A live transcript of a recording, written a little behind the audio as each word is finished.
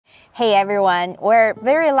Hey everyone, we're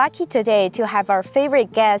very lucky today to have our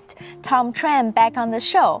favorite guest, Tom Tran, back on the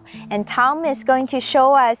show. And Tom is going to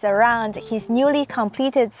show us around his newly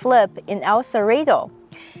completed flip in El Cerrito.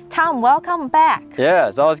 Tom, welcome back. Yeah,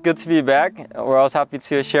 it's always good to be back. We're always happy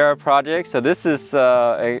to share our project. So this is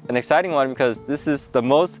an exciting one because this is the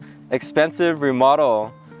most expensive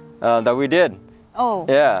remodel that we did. Oh,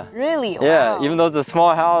 yeah. Really? Yeah, wow. Even though it's a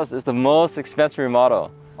small house, it's the most expensive remodel.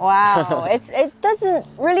 Wow, it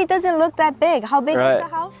really doesn't look that big. How big is the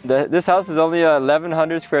house? This house is only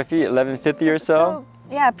 1,100 square feet, 1,150 or so.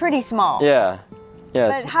 Yeah, pretty small. Yeah.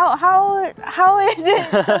 Yes. But how is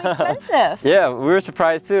it so expensive? Yeah, we were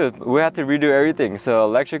surprised too. We had to redo everything. So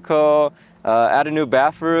electrical, add a new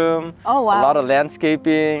bathroom. Oh wow. A lot of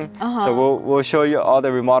landscaping. So we'll show you all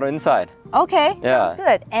the remodel inside. Okay, sounds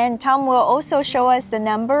good. And Tom will also show us the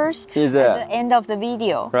numbers at the end of the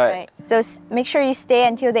video. Right. So make sure you stay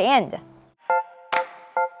until the end.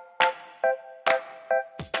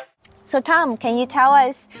 So Tom, can you tell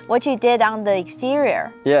us what you did on the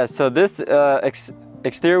exterior? Yeah, so this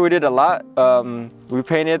exterior we did a lot. We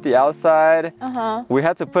painted the outside. We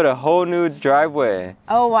had to put a whole new driveway.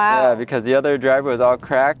 Oh wow. Yeah, because the other driveway was all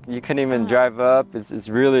cracked. You couldn't even drive up. It's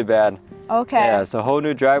really bad. Okay. Yeah, so a whole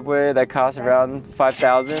new driveway that cost around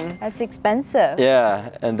 $5,000. That's expensive. Yeah,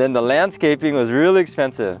 and then the landscaping was really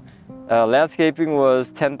expensive. Landscaping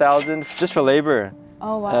was $10,000 just for labor.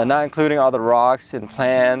 Oh wow. Not including all the rocks and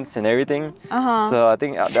plants and everything. So I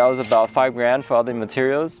think that was about $5,000 for all the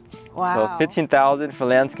materials. Wow. So $15,000 for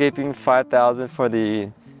landscaping, $5,000 for the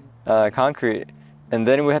concrete. And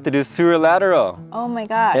then we had to do sewer lateral. Oh my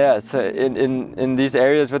gosh. Yeah, so in these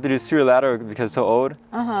areas we had to do sewer lateral because it's so old.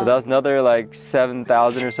 So that was another like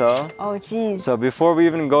 $7,000 or so. Oh geez. So before we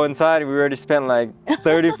even go inside, we already spent like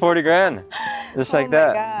 30, 40 grand. Just like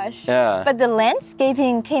that. Oh my gosh. Yeah. But the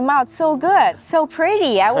landscaping came out so good, so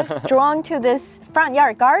pretty. I was drawn to this front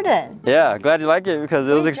yard garden. Yeah, glad you like it because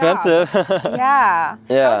it was expensive. Yeah.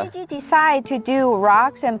 Yeah. How did you decide to do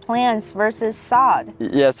rocks and plants versus sod?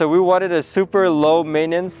 Yeah, so we wanted a super low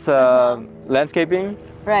maintenance landscaping.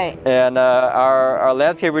 Right. And our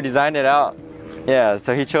landscaper designed it out. Yeah,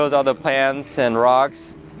 so he chose all the plants and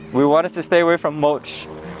rocks. We wanted to stay away from mulch.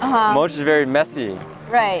 Mulch is very messy.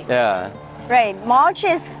 Right. Yeah. Right. Mulch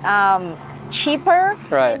is cheaper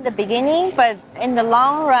in the beginning, but in the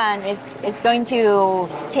long run, it's going to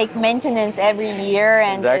take maintenance every year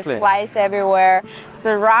and it flies everywhere.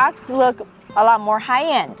 So rocks look a lot more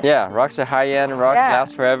high-end. Yeah, rocks are high-end, rocks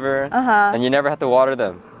last forever, and you never have to water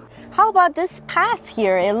them. How about this path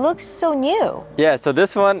here? It looks so new. Yeah, so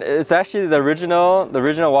this one is actually the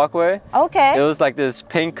original walkway. Okay. It was like this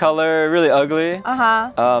pink color, really ugly.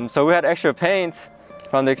 So we had extra paint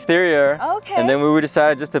from the exterior. Okay. And then we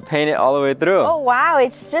decided just to paint it all the way through. Oh wow,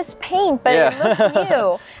 it's just paint, but it looks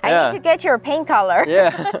new. I need to get your paint color.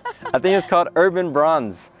 Yeah, I think it's called Urban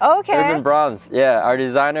Bronze. Okay. Urban Bronze. Yeah, our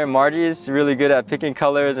designer Margie is really good at picking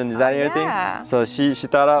colors and designing everything. So she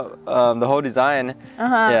thought out the whole design.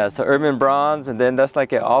 Yeah, so Urban Bronze, and then that's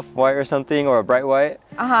like an off-white or something, or a bright white.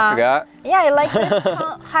 I forgot. Yeah, I like this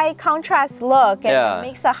high contrast look, and it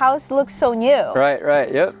makes the house look so new.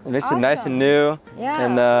 Right, yep. It makes it nice and new. Yeah.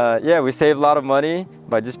 And yeah, we saved a lot of money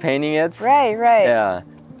by just painting it. Right. Yeah.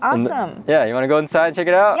 Awesome. Yeah, you want to go inside and check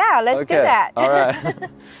it out? Yeah, let's do that. All right.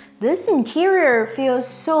 This interior feels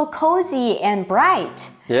so cozy and bright.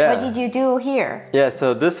 Yeah. What did you do here? Yeah,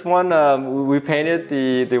 so this one, we painted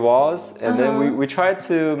the walls, and then we tried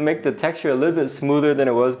to make the texture a little bit smoother than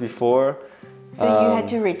it was before. So you had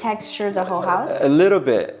to retexture the whole house? A little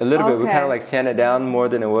bit. We kind of like sand it down more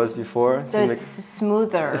than it was before. So it's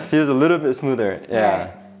smoother. It feels a little bit smoother, yeah.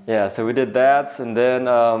 Right. Yeah, so we did that, and then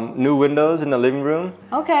new windows in the living room.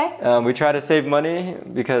 Okay. We tried to save money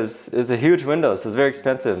because it's a huge window, so it's very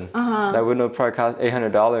expensive. That window probably cost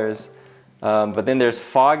 $800. But then there's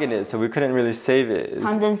fog in it, so we couldn't really save it.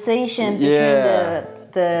 Condensation between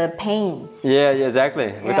the paints. Yeah,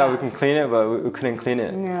 exactly. We thought we can clean it, but we couldn't clean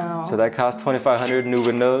it. No. So that cost $2,500, new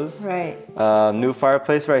windows. Right. New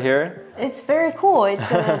fireplace right here. It's very cool.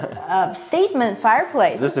 It's a statement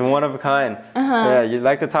fireplace. This is one of a kind. Yeah, you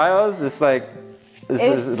like the tiles? It's like,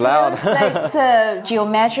 it's loud. It feels like the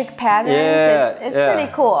geometric patterns. It's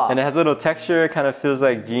pretty cool. And it has a little texture. It kind of feels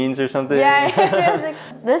like jeans or something. Yeah,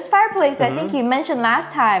 this fireplace, I think you mentioned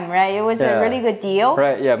last time, right? It was a really good deal.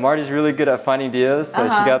 Right, yeah. Marty's really good at finding deals. So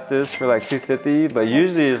she got this for like $250, but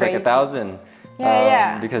usually it's like $1,000.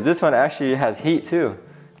 Yeah. Because this one actually has heat too.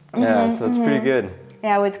 Yeah, so it's pretty good.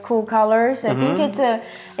 Yeah, with cool colors. I think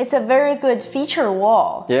it's a very good feature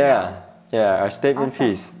wall. Yeah, our statement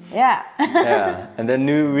piece. Yeah. Yeah, and then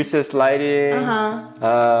new recessed lighting,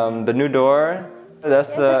 the new door. That's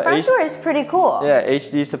the front door is pretty cool. Yeah,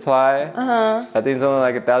 HD supply. I think it's only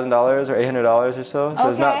like $1,000 or $800 or so. So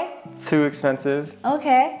it's not too expensive.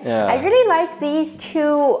 Okay. Yeah. I really like these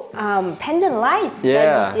two pendant lights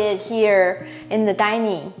that you did here in the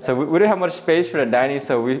dining. So we didn't have much space for the dining,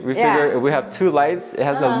 so we figured if we have two lights, it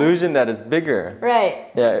has the illusion that it's bigger.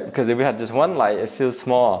 Right. Yeah, because if we had just one light, it feels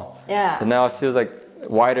small. Yeah. So now it feels like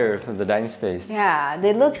wider for the dining space. Yeah,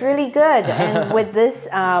 they look really good. And with this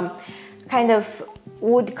kind of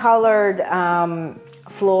wood-colored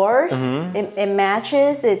floors, it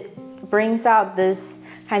matches. It brings out this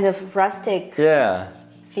kind of rustic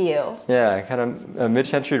feel. Yeah, kind of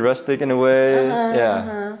mid-century rustic in a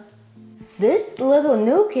way. This little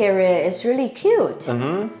nook area is really cute.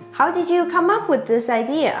 How did you come up with this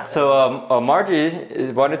idea? So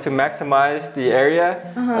Margie wanted to maximize the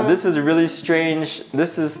area. This was really strange.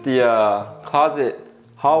 This is the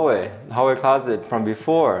hallway closet from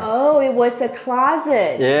before. Oh, it was a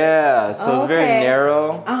closet. Yeah, so it's very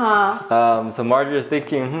narrow. So Margie was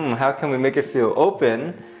thinking, how can we make it feel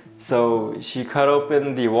open? So she cut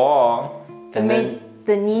open the wall and made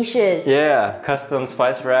the niches. Yeah, custom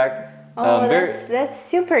spice rack. Oh, that's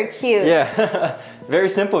super cute. Yeah, very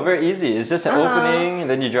simple, very easy. It's just an opening, and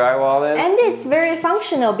then you drywall it. And it's very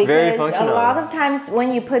functional because a lot of times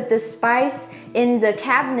when you put the spice in the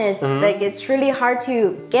cabinets, like it's really hard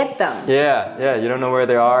to get them. Yeah, you don't know where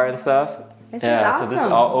they are and stuff. This is awesome. So this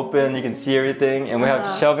is all open, you can see everything, and we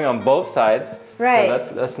have shelving on both sides. Right.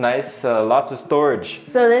 So that's nice, lots of storage.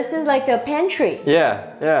 So this is like a pantry.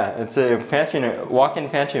 Yeah, it's a pantry, walk-in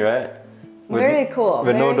pantry, right? Very cool.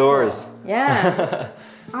 With no doors. Cool. Yeah.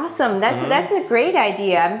 Awesome. That's a great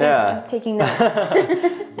idea. I'm taking notes.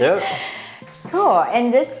 Yep. Cool.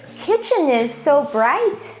 And this kitchen is so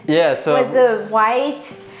bright. Yeah. So with the white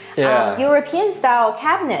European style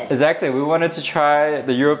cabinets. Exactly. We wanted to try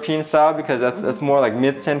the European style because that's more like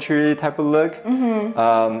mid-century type of look. It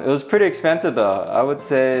was pretty expensive though. I would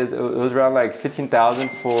say it was around like 15,000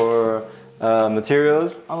 for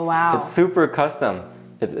materials. Oh wow. It's super custom.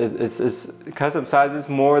 It's custom sizes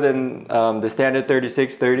more than the standard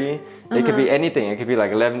 36-30. It could be anything. It could be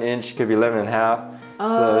like 11 inch, it could be 11 and a half.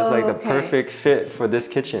 So it's like the perfect fit for this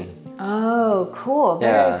kitchen. Oh, cool.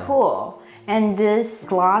 Very cool. And this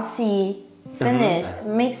glossy finish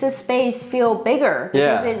makes the space feel bigger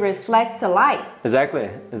because it reflects the light.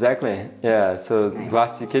 Exactly. Yeah, so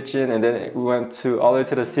glossy kitchen, and then we went all the way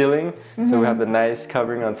to the ceiling. So we have the nice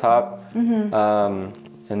covering on top.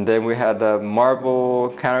 And then we had the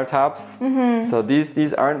marble countertops. So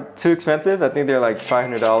these aren't too expensive. I think they're like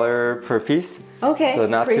 $500 per piece. Okay. So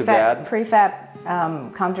not too bad. Prefab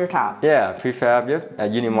countertops. Yeah, prefab,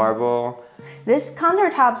 at Uni Marble. These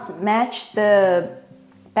countertops match the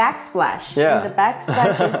backsplash. Yeah. And the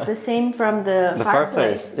backsplash is the same from the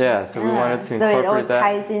fireplace. Yeah, so we wanted to incorporate that. So it all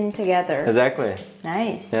ties in together. Exactly.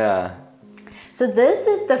 Nice. Yeah. So this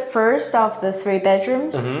is the first of the 3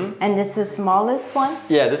 bedrooms, and it's the smallest one?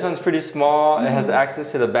 Yeah, this one's pretty small. It has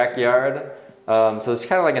access to the backyard. So it's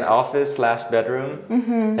kind of like an office / bedroom.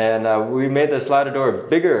 And we made the slider door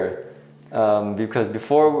bigger because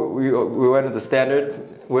before we went with the standard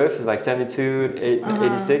width, like 72,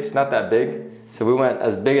 86, not that big. So we went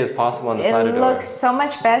as big as possible on the slider door. It looks so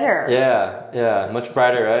much better. Yeah, much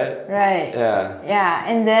brighter, right? Right. Yeah,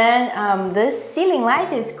 and then this ceiling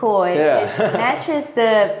light is cool. It matches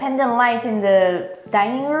the pendant light in the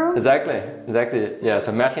dining room. Exactly. Yeah,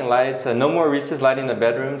 so matching lights. No more recessed lighting in the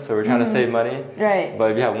bedroom, so we're trying to save money. Right.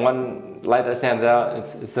 But if you have one light that stands out,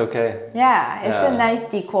 it's okay. Yeah, it's a nice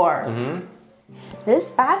decor.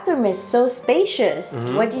 This bathroom is so spacious.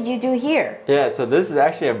 What did you do here? Yeah, so this is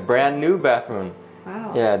actually a brand new bathroom.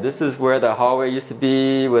 Wow. Yeah, this is where the hallway used to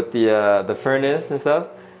be with the furnace and stuff.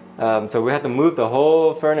 So we had to move the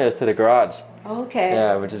whole furnace to the garage. Okay.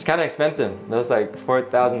 Yeah, which is kind of expensive. That was like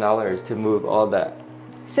 $4,000 to move all that.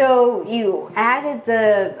 So you added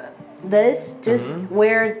this just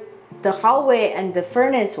where the hallway and the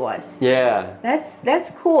furnace was. Yeah.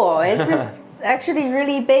 That's cool. It's just actually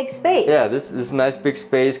really big space. Yeah, this is a nice big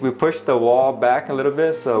space. We pushed the wall back a little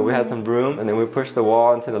bit, so we had some room, and then we pushed the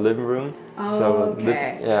wall into the living room. Oh, so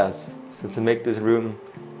okay. So to make this room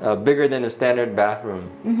bigger than a standard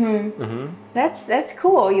bathroom. That's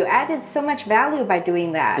cool. You added so much value by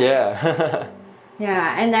doing that. Yeah.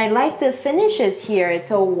 Yeah, and I like the finishes here.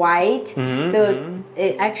 It's all white, so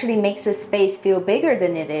it actually makes the space feel bigger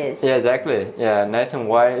than it is. Yeah, exactly. Yeah, nice and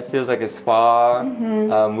white. It feels like a spa.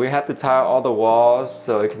 We had to tile all the walls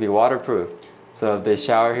so it could be waterproof. So if they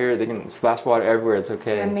shower here, they can splash water everywhere. It's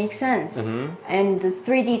okay. That makes sense. And the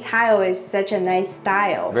 3D tile is such a nice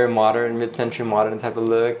style. Very modern, mid-century modern type of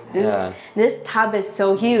look. This tub is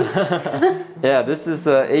so huge. Yeah, this is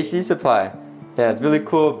a HD supply. Yeah, it's really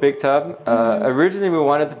cool, big tub. Originally we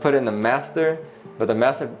wanted to put it in the master, but the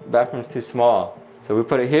master bathroom is too small. So we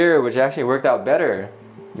put it here, which actually worked out better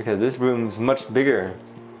because this room is much bigger.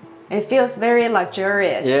 It feels very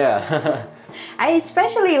luxurious. Yeah. I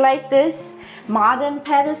especially like this modern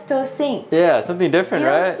pedestal sink. Yeah, something different,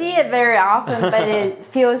 right? You don't see it very often, but it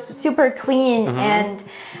feels super clean and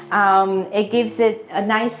it gives it a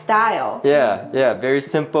nice style. Yeah, yeah, very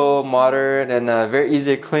simple, modern, and very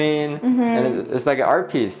easy to clean. And it's like an art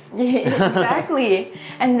piece. Yeah, exactly.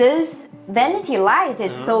 And this vanity light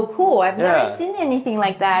is so cool. I've never seen anything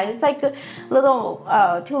like that. It's like a little,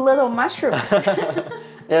 two little mushrooms.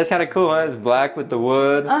 Yeah, it's kind of cool, huh? It's black with the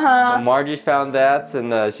wood. So Margie found that,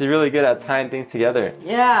 and she's really good at tying things together.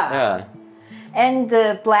 Yeah. And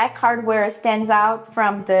the black hardware stands out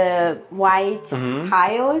from the white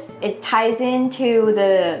tiles. It ties into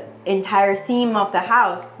the entire theme of the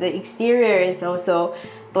house. The exterior is also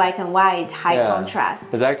black and white, high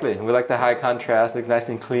contrast. Exactly. We like the high contrast. Looks nice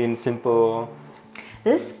and clean, simple.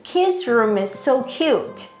 This kids' room is so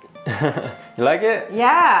cute. You like it?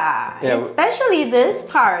 Yeah, especially this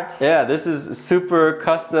part. Yeah, this is super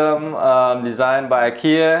custom designed by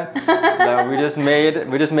IKEA that we just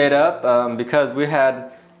made up because we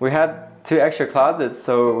had 2 extra closets,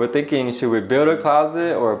 so we're thinking, should we build a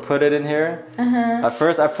closet or put it in here? At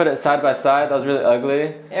first I put it side by side. That was really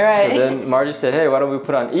ugly. Right. So then Margie said, hey, why don't we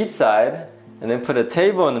put on each side and then put a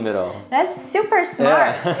table in the middle? That's super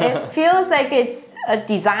smart. It feels like it's a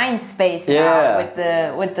design space now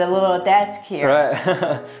with the little desk here.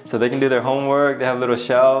 Right. So they can do their homework. They have little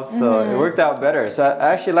shelves. So it worked out better. So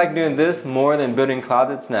I actually like doing this more than building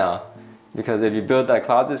closets now, because if you build that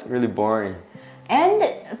closet, it's really boring. And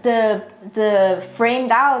the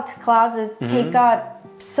framed out closets take up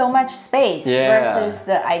so much space versus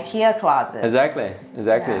the IKEA closets. Exactly.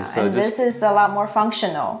 Yeah. So and this is a lot more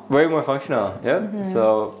functional. Way more functional. Yep.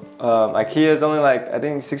 So IKEA is only like, I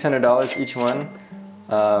think, $600 each one.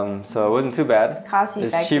 So it wasn't too bad. It's cost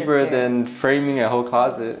effective. It's cheaper than framing a whole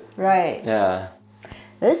closet. Right. Yeah.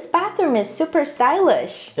 This bathroom is super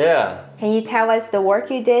stylish. Yeah. Can you tell us the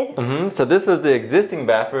work you did? So this was the existing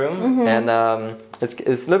bathroom, and it's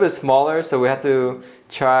a little bit smaller, so we had to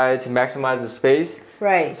try to maximize the space.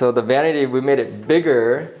 Right. So the vanity, we made it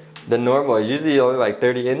bigger than normal. It's usually only like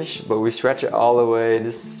 30-inch, but we stretch it all the way.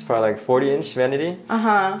 This is probably like 40-inch vanity.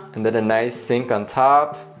 And then a nice sink on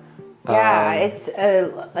top. Yeah, it's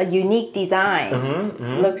a unique design.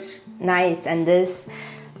 Looks nice, and this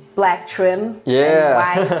black trim and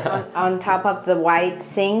white on top of the white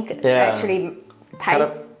sink actually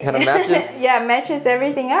ties. Kind of matches. Matches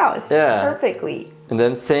everything else perfectly. And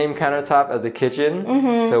then same countertop as the kitchen.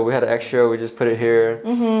 So we had an extra. We just put it here.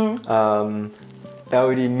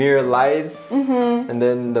 LED mirror lights, and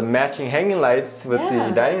then the matching hanging lights with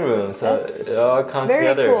the dining room. So it all comes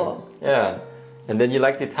together. Very cool. Yeah. And then you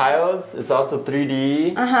like the tiles, it's also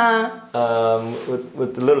 3D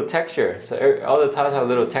with the little texture. So all the tiles have a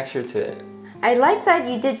little texture to it. I like that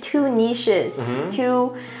you did 2 niches,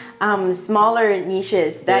 2 smaller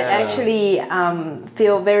niches that actually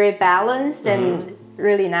feel very balanced and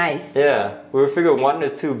really nice. Yeah, we figured 1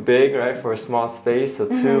 is too big, right, for a small space, so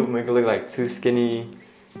 2 make it look like two skinny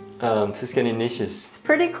niches. It's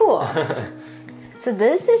pretty cool. So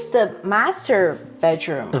this is the master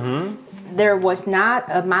bedroom. There was not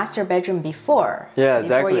a master bedroom before. Yeah,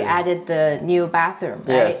 exactly. Before you added the new bathroom,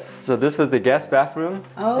 right? Yes, so this was the guest bathroom.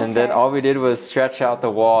 And then all we did was stretch out the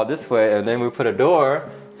wall this way, and then we put a door.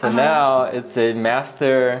 So now it's a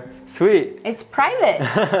master suite. It's private.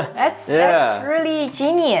 That's really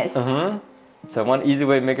genius. So one easy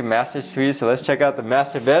way to make a master suite. So let's check out the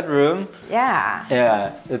master bedroom. Yeah.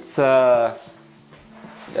 Yeah, it's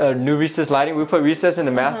new recessed lighting. We put recess in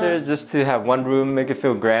the master just to have one room, make it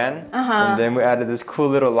feel grand. And then we added this cool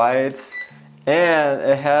little light, and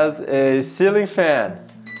it has a ceiling fan.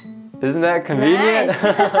 Isn't that convenient? Nice.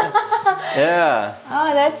 Yeah.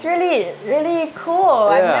 Oh, that's really cool.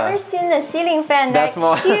 I've never seen a ceiling fan that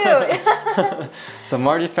cute. So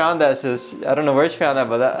Margie found that. I don't know where she found that,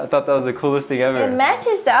 but I thought that was the coolest thing ever. It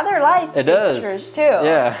matches the other light fixtures too.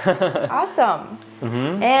 Yeah. Awesome.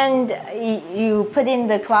 And you put in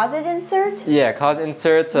the closet insert? Yeah, closet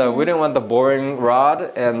insert. So we didn't want the boring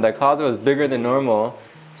rod, and the closet was bigger than normal.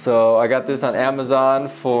 So I got this on Amazon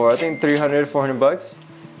for I think $300-400.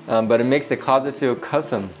 But it makes the closet feel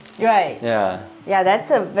custom. Right. Yeah. Yeah,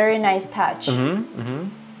 that's a very nice touch.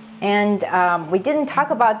 And we didn't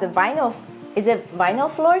talk about the vinyl Is it vinyl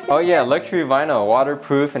floors? Oh yeah, luxury vinyl,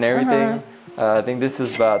 waterproof and everything. I think this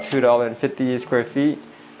is about $2.50 square feet.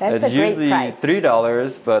 That's a great price. It's usually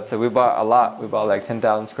 $3, but we bought a lot. We bought like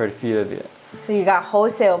 10,000 square feet of it. So you got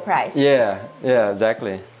wholesale price. Yeah, yeah,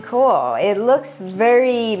 exactly. Cool. It looks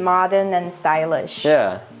very modern and stylish.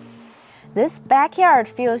 Yeah. This backyard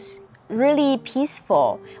feels really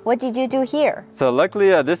peaceful. What did you do here? So luckily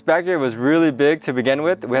this backyard was really big to begin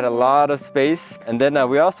with. We had a lot of space, and then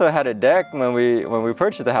we also had a deck when we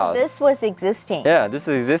purchased the house. This was existing? Yeah, this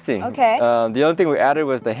is existing. Okay. The only thing we added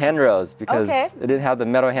was the handrails because it didn't have the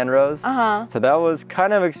metal handrails. So that was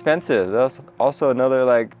kind of expensive. That was also another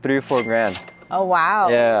like 3 or 4 grand. Oh wow.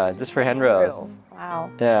 Yeah, just for handrails. Wow.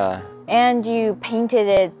 Yeah. And you painted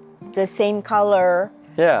it the same color.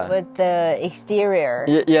 Yeah. With the exterior.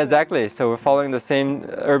 Yeah, exactly. So we're following the same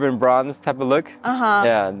urban bronze type of look.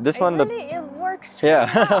 Yeah, this one. It works. Really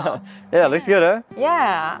well. Yeah, it looks good, huh?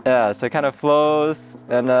 Yeah. Yeah, so it kind of flows,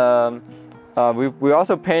 and we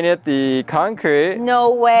also painted the concrete.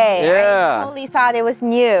 No way. Yeah. I totally thought it was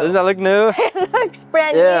new. Doesn't that look new? It looks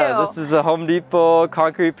brand new. Yeah, this is a Home Depot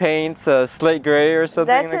concrete paint, slate gray or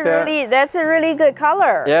something That's a really good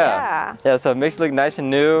color. Yeah. Yeah, so it makes it look nice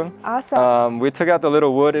and new. Awesome. We took out the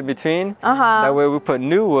little wood in between. That way we put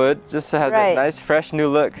new wood just so it has a nice fresh new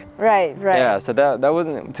look. Right. Yeah, so that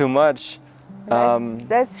wasn't too much.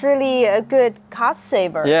 That's really a good cost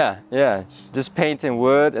saver. Yeah. Just paint and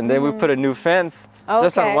wood, and then we put a new fence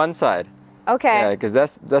just on one side. Okay. Yeah, because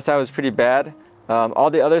that side was pretty bad. All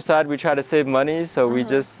the other side we tried to save money, so we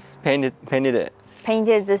just painted it.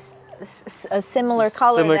 Painted this a similar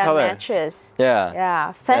color matches. Yeah.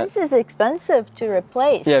 Yeah. Fence is expensive to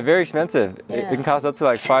replace. Yeah, very expensive. It can cost up to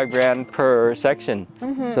like 5 grand per section.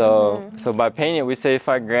 So by painting it, we save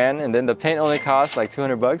 5 grand, and then the paint only costs like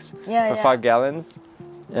 200 bucks for 5 gallons.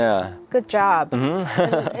 Yeah. Good job.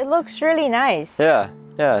 It looks really nice. Yeah.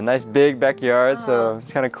 Nice big backyard, so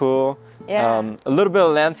it's kind of cool. Yeah. A little bit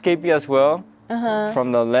of landscaping as well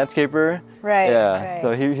from the landscaper. Right. Yeah.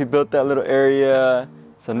 So he built that little area.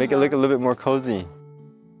 So make it look a little bit more cozy.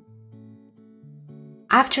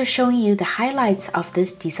 After showing you the highlights of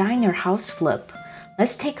this designer house flip,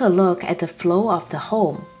 let's take a look at the flow of the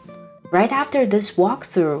home. Right after this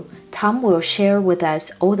walkthrough, Tom will share with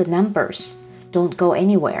us all the numbers. Don't go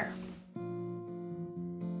anywhere.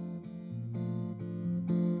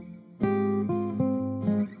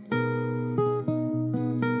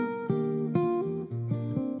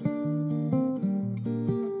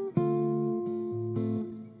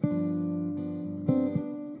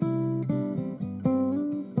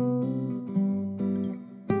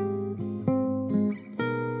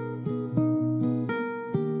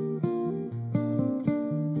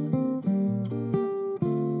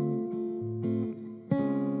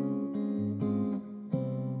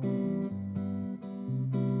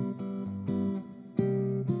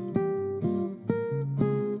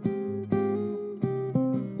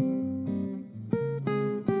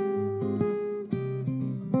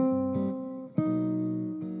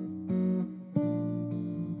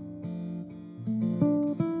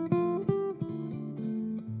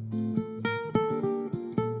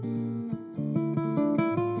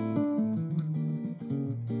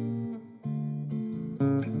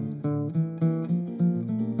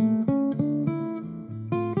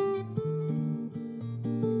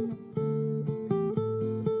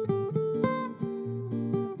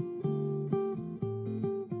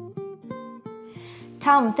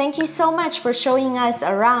 Tom, thank you so much for showing us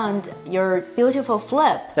around your beautiful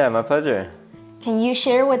flip. Yeah, my pleasure. Can you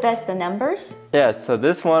share with us the numbers? Yeah, so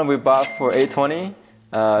this one we bought for $820.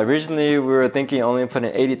 Originally we were thinking only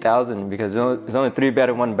putting 80,000 because it's only 3 bed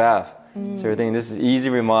and 1 bath. So we're thinking this is easy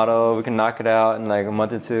remodel, we can knock it out in like a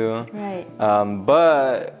month or 2. Right.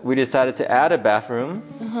 But we decided to add a bathroom.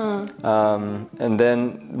 And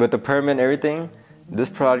then with the permit and everything, this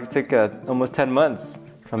project took almost 10 months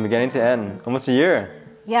from beginning to end, almost a year.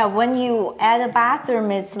 Yeah, when you add a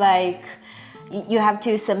bathroom, it's like you have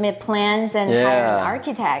to submit plans and hire an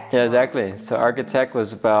architect. Yeah, exactly. So architect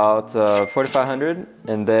was about $4,500,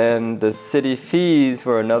 and then the city fees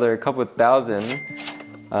were another couple thousand.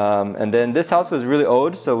 And then this house was really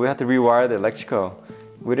old, so we had to rewire the electrical.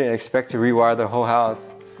 We didn't expect to rewire the whole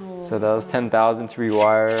house. So that was $10,000 to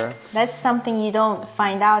rewire. That's something you don't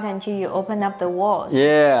find out until you open up the walls.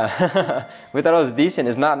 Yeah, we thought it was decent.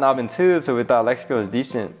 It's not knob and tube, so we thought electrical was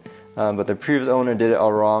decent. But the previous owner did it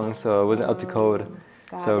all wrong, so it wasn't up to code.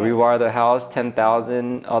 So rewire the house,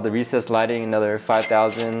 $10,000. All the recessed lighting, another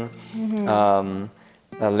 $5,000.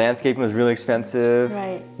 Landscaping was really expensive.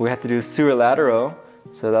 Right. We had to do sewer lateral,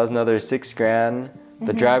 so that was another $6 grand.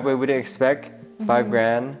 The driveway we didn't expect, $5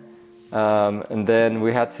 grand. And then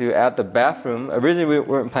we had to add the bathroom. Originally we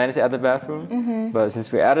weren't planning to add the bathroom, but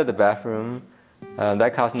since we added the bathroom,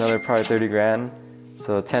 that cost another probably 30 grand.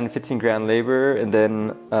 So 10, 15 grand labor, and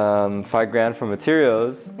then 5 grand for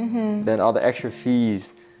materials, then all the extra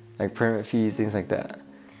fees, like permit fees, things like that.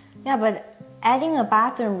 Yeah, but adding a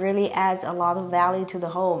bathroom really adds a lot of value to the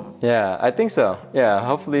home. Yeah, I think so. Yeah,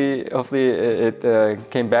 hopefully it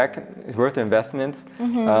came back. It's worth the investment.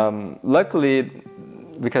 Luckily,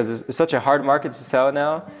 because it's such a hard market to sell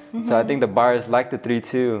now, so I think the buyers like the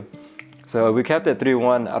 3.2. So if we kept it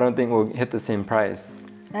 3.1, I don't think we'll hit the same price.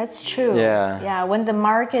 That's true. Yeah. Yeah, when the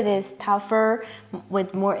market is tougher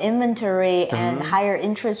with more inventory and higher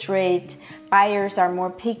interest rate, buyers are more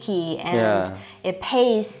picky, and it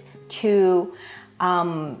pays to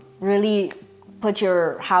really put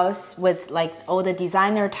your house with like all the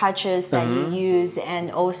designer touches that you use, and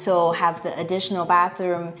also have the additional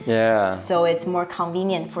bathroom. Yeah. So it's more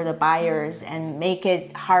convenient for the buyers and make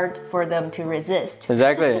it hard for them to resist.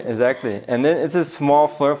 Exactly, exactly. And then it's a small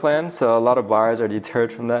floor plan, so a lot of buyers are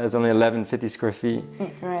deterred from that. It's only 1150 square feet.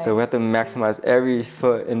 Right. So we have to maximize every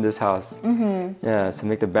foot in this house. Yeah, so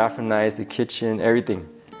make the bathroom nice, the kitchen, everything.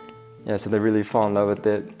 Yeah, so they really fall in love with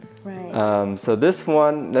it. Right. So this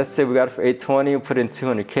one, let's say we got it for 820, we put in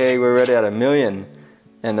 200K, we're already at $1 million,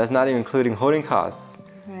 and that's not even including holding costs.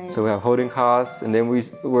 Right. So we have holding costs, and then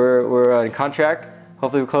we're in contract.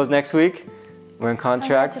 Hopefully we close next week. We're in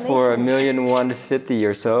contract for $1,150,000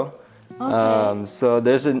 or so. Okay. So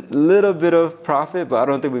there's a little bit of profit, but I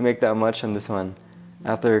don't think we make that much on this one,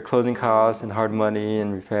 after closing costs and hard money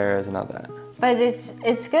and repairs and all that. But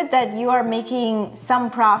it's good that you are making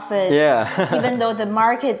some profit, even though the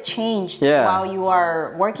market changed while you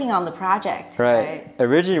are working on the project. Right.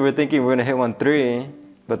 Originally we were thinking we're gonna hit 1.3,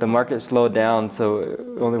 but the market slowed down, so it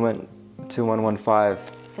only went to 1.15.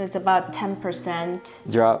 So it's about 10%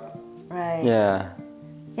 drop. Right. Yeah.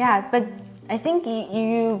 Yeah, but I think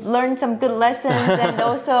you've learned some good lessons, and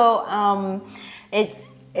also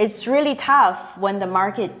it's really tough when the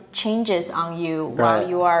market changes on you while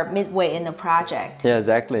you are midway in the project. Yeah,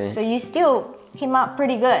 exactly. So you still came out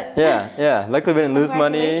pretty good. Yeah, yeah. Luckily we didn't lose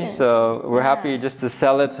money, so we're happy just to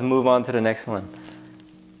sell it to move on to the next one.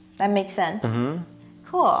 That makes sense.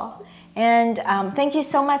 Cool. And thank you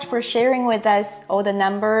so much for sharing with us all the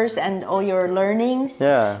numbers and all your learnings.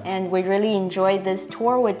 Yeah. And we really enjoyed this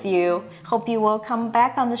tour with you. Hope you will come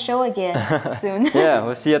back on the show again soon. Yeah,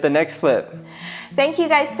 we'll see you at the next flip. Thank you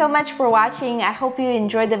guys so much for watching. I hope you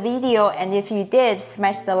enjoyed the video, and if you did,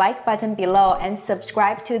 smash the like button below and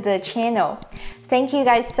subscribe to the channel. Thank you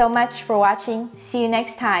guys so much for watching. See you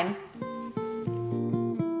next time.